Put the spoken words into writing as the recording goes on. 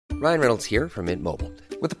Ryan Reynolds here from Mint Mobile.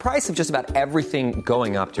 With the price of just about everything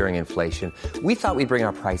going up during inflation, we thought we'd bring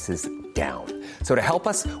our prices down. So to help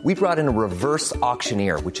us, we brought in a reverse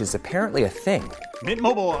auctioneer, which is apparently a thing. Mint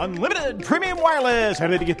Mobile Unlimited Premium Wireless. How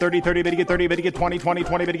to get 30, 30, bit to get 30, bit to get 20, 20,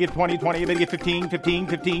 20, bit to get 20, 20, bit to get 15, 15,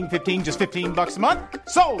 15, 15, just $15 a month?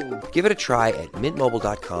 Sold! Give it a try at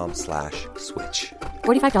mintmobile.com/switch.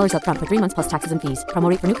 $45 up front for 3 months plus taxes and fees. Promo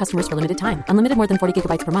rate for new customers for limited time. Unlimited more than 40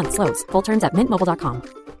 gigabytes per month. Slows full terms at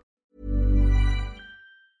mintmobile.com.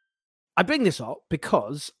 I bring this up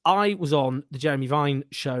because I was on the Jeremy Vine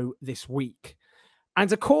show this week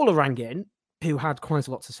and a caller rang in who had quite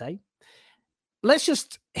a lot to say. Let's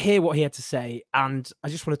just hear what he had to say, and I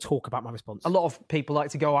just want to talk about my response. A lot of people like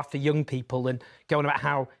to go after young people and go on about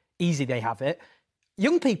how easy they have it.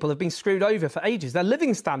 Young people have been screwed over for ages. Their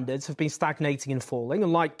living standards have been stagnating and falling,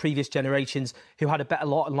 unlike previous generations who had a better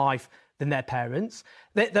lot in life than their parents.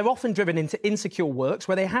 They're often driven into insecure works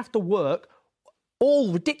where they have to work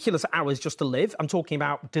all ridiculous hours just to live. I'm talking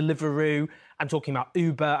about Deliveroo, I'm talking about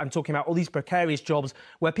Uber, I'm talking about all these precarious jobs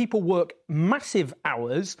where people work massive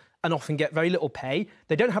hours and often get very little pay.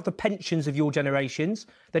 They don't have the pensions of your generations.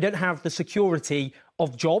 They don't have the security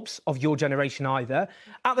of jobs of your generation either.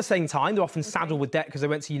 At the same time, they're often saddled with debt because they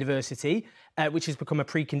went to university, which has become a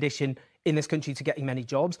precondition in this country to getting many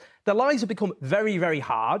jobs. Their lives have become very, very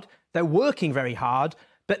hard. They're working very hard,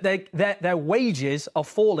 but their wages are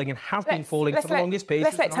falling and have been falling for the longest period.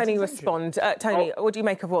 Let's let Tony respond. Tony, what do you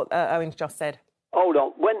make of what Owen's just said? Hold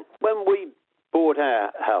on. When we bought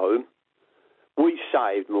our home, we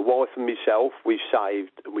saved, my wife and myself, we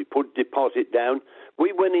saved, and we put deposit down.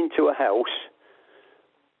 We went into a house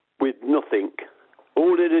with nothing.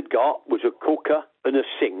 All it had got was a cooker and a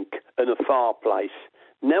sink and a fireplace.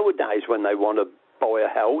 Nowadays, when they want to buy a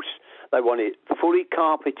house, they want it fully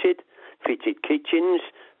carpeted, fitted kitchens,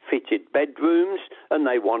 fitted bedrooms, and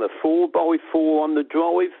they want a 4x4 on the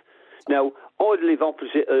drive. Now, I live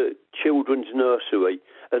opposite a children's nursery,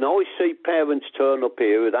 and I see parents turn up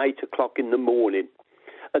here at 8 o'clock in the morning,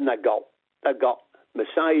 and they've got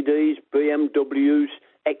Mercedes, BMWs,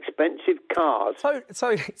 expensive cars. So,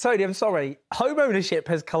 Tony, I'm sorry. Home ownership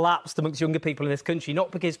has collapsed amongst younger people in this country,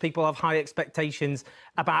 not because people have high expectations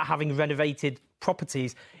about having renovated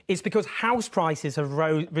properties. It's because house prices have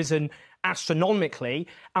risen astronomically,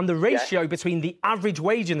 and the ratio between the average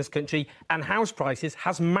wage in this country and house prices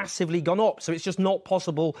has massively gone up. So it's just not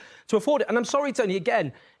possible to afford it. And I'm sorry, Tony,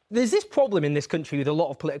 again, there's this problem in this country with a lot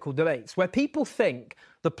of political debates where people think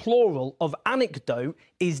the plural of anecdote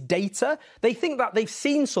is data. They think that they've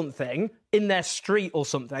seen something in their street or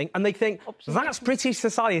something, and they think that's British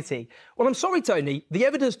society. Well, I'm sorry, Tony, the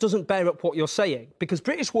evidence doesn't bear up what you're saying, because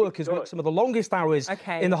British workers work some of the longest hours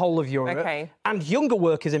in the whole of Europe, and younger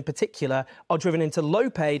workers in particular are driven into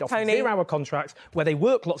low-paid, often zero-hour contracts where they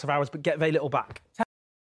work lots of hours but get very little back.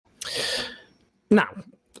 Now,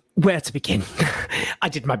 where to begin? I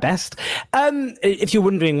did my best. If you're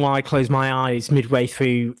wondering why I closed my eyes midway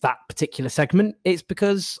through that particular segment, it's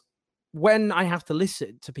because when I have to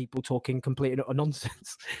listen to people talking complete and utter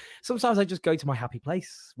nonsense, sometimes I just go to my happy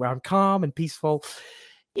place where I'm calm and peaceful.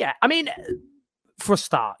 Yeah, I mean, for a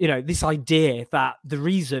start, this idea that the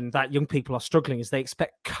reason that young people are struggling is they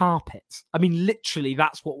expect carpets. I mean, literally,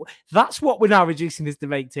 that's what we're now reducing this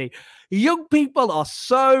debate to. Young people are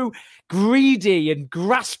so greedy and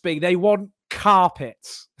grasping. They want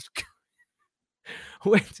carpets.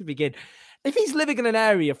 Where to begin? If he's living in an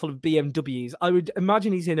area full of BMWs, I would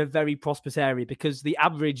imagine he's in a very prosperous area, because the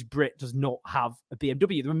average Brit does not have a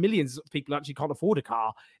BMW. There are millions of people who actually can't afford a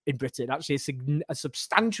car in Britain. Actually, a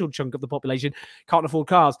substantial chunk of the population can't afford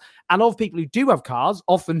cars. And of people who do have cars,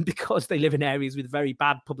 often because they live in areas with very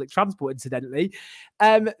bad public transport, incidentally,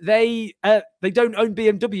 they don't own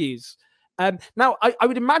BMWs. Now, I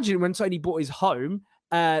would imagine when Tony bought his home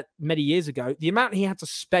many years ago, the amount he had to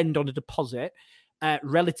spend on a deposit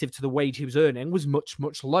relative to the wage he was earning was much,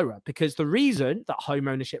 much lower, because the reason that home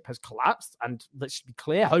ownership has collapsed, and let's be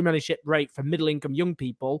clear, home ownership rate for middle-income young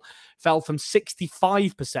people fell from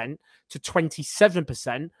 65% to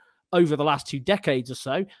 27% over the last 2 decades or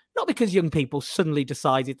so, not because young people suddenly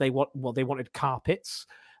decided they wanted carpets,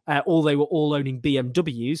 or they were all owning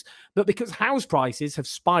BMWs, but because house prices have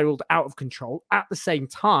spiraled out of control at the same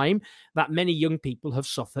time that many young people have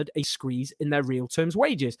suffered a squeeze in their real terms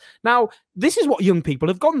wages. Now, this is what young people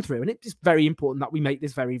have gone through, and it's very important that we make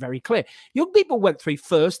this very, very clear. Young people went through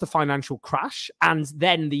first the financial crash and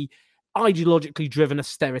then the ideologically driven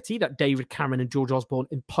austerity that David Cameron and George Osborne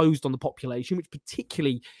imposed on the population, which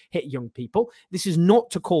particularly hit young people. This is not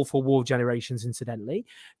to call for war of generations, incidentally.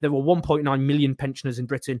 There were 1.9 million pensioners in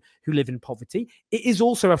Britain who live in poverty. It is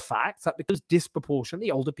also a fact that because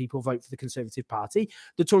disproportionately older people vote for the Conservative Party,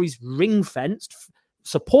 the Tories ring-fenced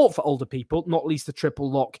support for older people, not least the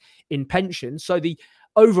triple lock in pensions. So the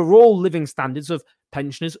overall living standards of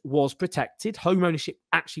pensioners was protected. Home ownership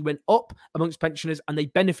actually went up amongst pensioners, and they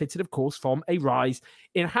benefited, of course, from a rise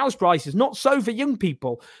in house prices. Not so for young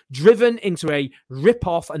people, driven into a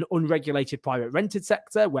rip-off and unregulated private rented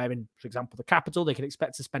sector, where in, for example, the capital, they can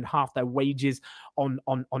expect to spend half their wages on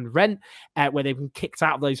rent, where they've been kicked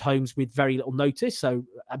out of those homes with very little notice, so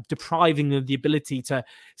depriving them of the ability to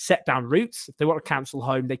set down roots. If they want a council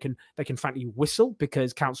home, they can frankly whistle,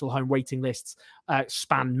 because council home waiting lists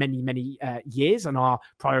span many years and are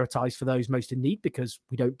prioritised for those most in need, because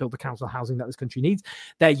we don't build the council housing that this country needs.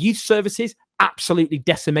 Their youth services absolutely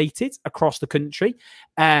decimated across the country.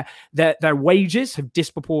 Their wages have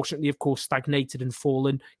disproportionately, of course, stagnated and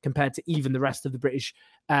fallen compared to even the rest of the British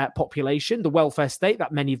population. The welfare state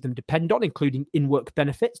that many of them depend on, including in-work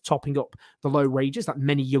benefits, topping up the low wages that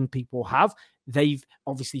many young people have. They've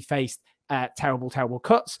obviously faced terrible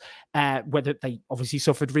cuts, whether they obviously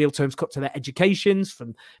suffered real terms cut to their educations,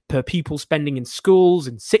 from per pupil spending in schools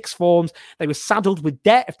and sixth forms. They were saddled with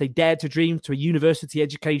debt if they dared to dream to a university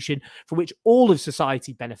education from which all of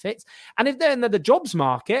society benefits. And if they're in the jobs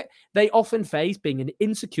market, they often face being an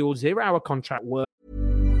insecure zero-hour contract worker.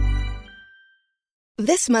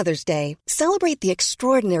 This Mother's Day, celebrate the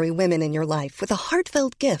extraordinary women in your life with a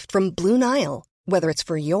heartfelt gift from Blue Nile. Whether it's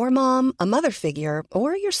for your mom, a mother figure,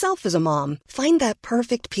 or yourself as a mom, find that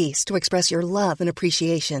perfect piece to express your love and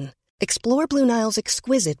appreciation. Explore Blue Nile's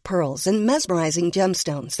exquisite pearls and mesmerizing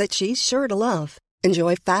gemstones that she's sure to love.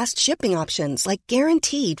 Enjoy fast shipping options like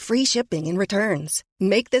guaranteed free shipping and returns.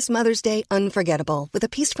 Make this Mother's Day unforgettable with a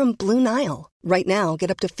piece from Blue Nile. Right now, get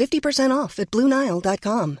up to 50% off at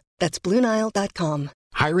BlueNile.com. That's BlueNile.com.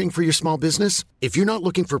 Hiring for your small business? If you're not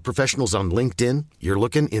looking for professionals on LinkedIn, you're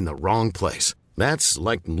looking in the wrong place. That's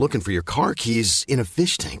like looking for your car keys in a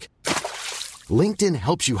fish tank. LinkedIn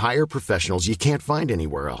helps you hire professionals you can't find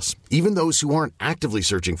anywhere else, even those who aren't actively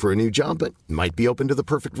searching for a new job but might be open to the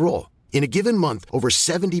perfect role. In a given month, over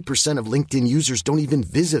 70% of LinkedIn users don't even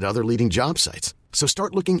visit other leading job sites. So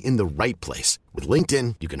start looking in the right place. With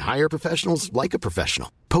LinkedIn, you can hire professionals like a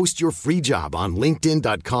professional. Post your free job on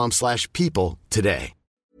linkedin.com/people today.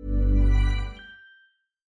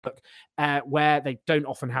 Where they don't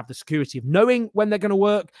often have the security of knowing when they're going to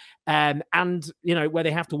work, and where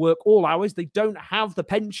they have to work all hours. They don't have the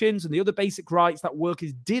pensions and the other basic rights that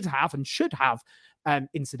workers did have and should have,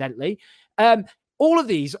 incidentally. All of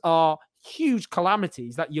these are huge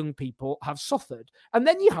calamities that young people have suffered. And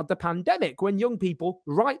then you had the pandemic, when young people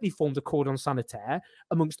rightly formed a cordon sanitaire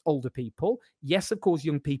amongst older people. Yes, of course,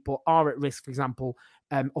 young people are at risk, for example,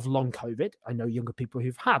 of long COVID. I know younger people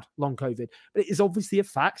who've had long COVID, but it is obviously a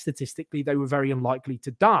fact. Statistically, they were very unlikely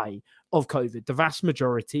to die of COVID. The vast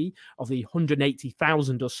majority of the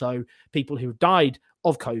 180,000 or so people who died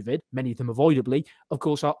of COVID, many of them avoidably, of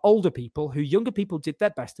course, are older people who younger people did their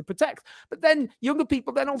best to protect. But then younger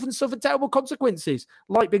people then often suffer terrible consequences,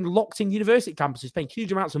 like being locked in university campuses, paying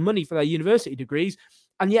huge amounts of money for their university degrees,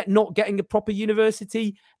 and yet not getting a proper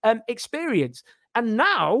university experience. And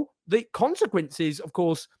now the consequences, of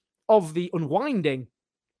course, of the unwinding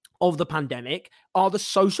of the pandemic are the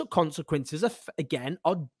social consequences are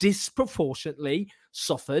disproportionately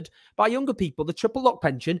suffered by younger people. The triple lock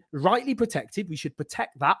pension, rightly protected, we should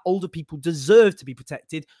protect that. Older people deserve to be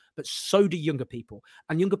protected, but so do younger people.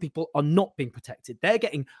 And younger people are not being protected. They're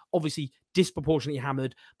getting obviously disproportionately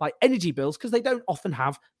hammered by energy bills because they don't often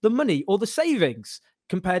have the money or the savings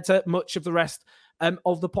compared to much of the rest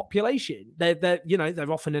of the population.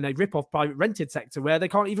 They're often in a rip-off private rented sector where they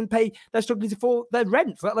can't even pay, they're struggling to afford their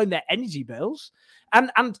rent, let alone their energy bills.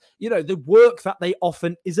 And the work that they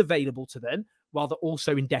often is available to them, while they're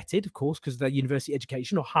also indebted, of course, because of their university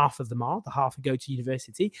education, or half of them are, the half who go to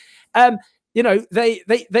university. All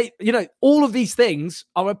of these things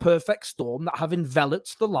are a perfect storm that have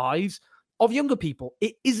enveloped the lives of younger people.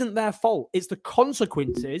 It isn't their fault. It's the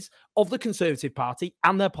consequences of the Conservative Party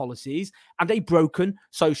and their policies and a broken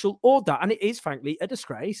social order. And it is, frankly, a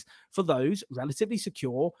disgrace for those relatively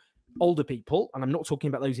secure older people, and I'm not talking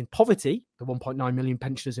about those in poverty, the 1.9 million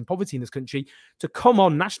pensioners in poverty in this country, to come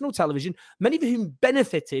on national television, many of whom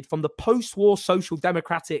benefited from the post-war social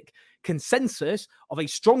democratic consensus of a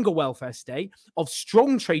stronger welfare state, of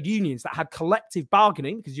strong trade unions that had collective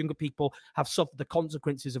bargaining, because younger people have suffered the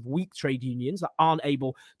consequences of weak trade unions that aren't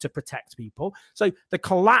able to protect people. So the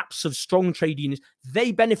collapse of strong trade unions,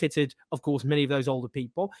 they benefited, of course, many of those older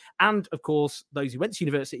people. And of course, those who went to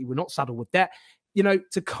university were not saddled with debt. You know,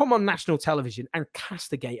 to come on national television and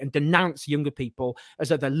castigate and denounce younger people as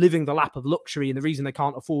though they're living the lap of luxury and the reason they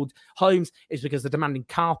can't afford homes is because they're demanding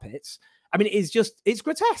carpets. I mean, it's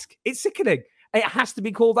grotesque. It's sickening. It has to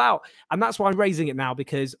be called out. And that's why I'm raising it now,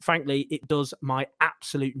 because frankly, it does my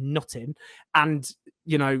absolute nutting. And,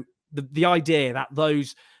 you know, the idea that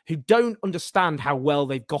those who don't understand how well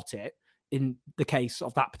they've got it, in the case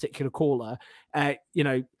of that particular caller, you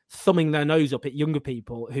know, thumbing their nose up at younger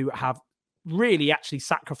people who have really actually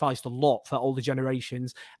sacrificed a lot for older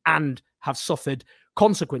generations and have suffered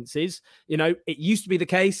consequences. You know, it used to be the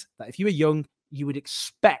case that if you were young, you would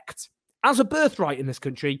expect, as a birthright in this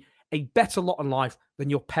country, a better lot in life than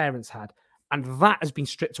your parents had. And that has been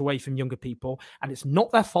stripped away from younger people. And it's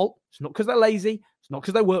not their fault. It's not because they're lazy. It's not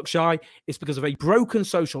because they're work shy. It's because of a broken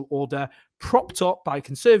social order propped up by a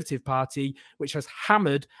Conservative Party, which has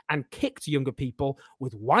hammered and kicked younger people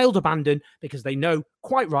with wild abandon because they know,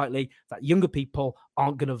 quite rightly, that younger people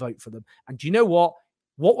aren't going to vote for them. And do you know what?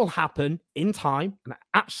 What will happen in time, and I'm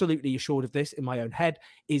absolutely assured of this in my own head,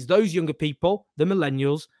 is those younger people, the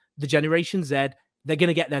millennials, the Generation Z, they're going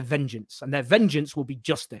to get their vengeance, and their vengeance will be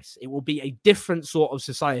justice. It will be a different sort of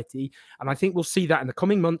society. And I think we'll see that in the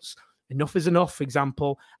coming months. Enough is Enough, for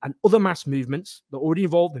example, and other mass movements that are already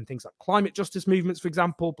involved in things like climate justice movements, for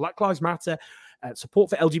example, Black Lives Matter,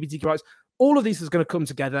 support for LGBTQ rights. All of this is going to come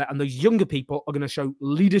together, and those younger people are going to show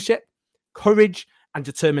leadership, courage, and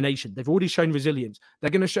determination. They've already shown resilience.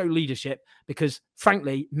 They're going to show leadership because,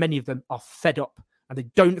 frankly, many of them are fed up, and they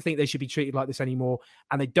don't think they should be treated like this anymore,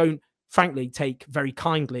 and they don't, frankly, take very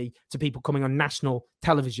kindly to people coming on national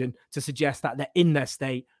television to suggest that they're in their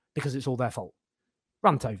state because it's all their fault.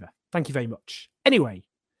 Rant over. Thank you very much. Anyway.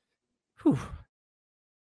 Whew.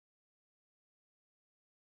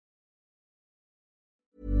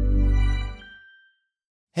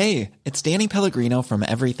 Hey, it's Danny Pellegrino from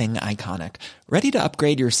Everything Iconic. Ready to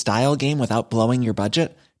upgrade your style game without blowing your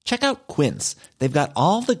budget? Check out Quince. They've got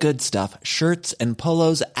all the good stuff, shirts and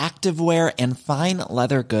polos, activewear, and fine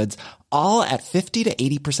leather goods, all at 50 to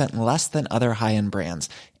 80% less than other high-end brands.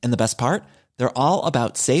 And the best part? They're all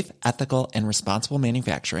about safe, ethical, and responsible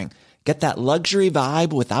manufacturing. Get that luxury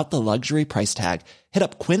vibe without the luxury price tag. Hit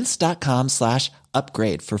up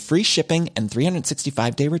quince.com/upgrade for free shipping and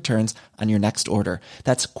 365-day returns on your next order.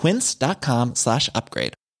 That's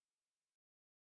quince.com/upgrade.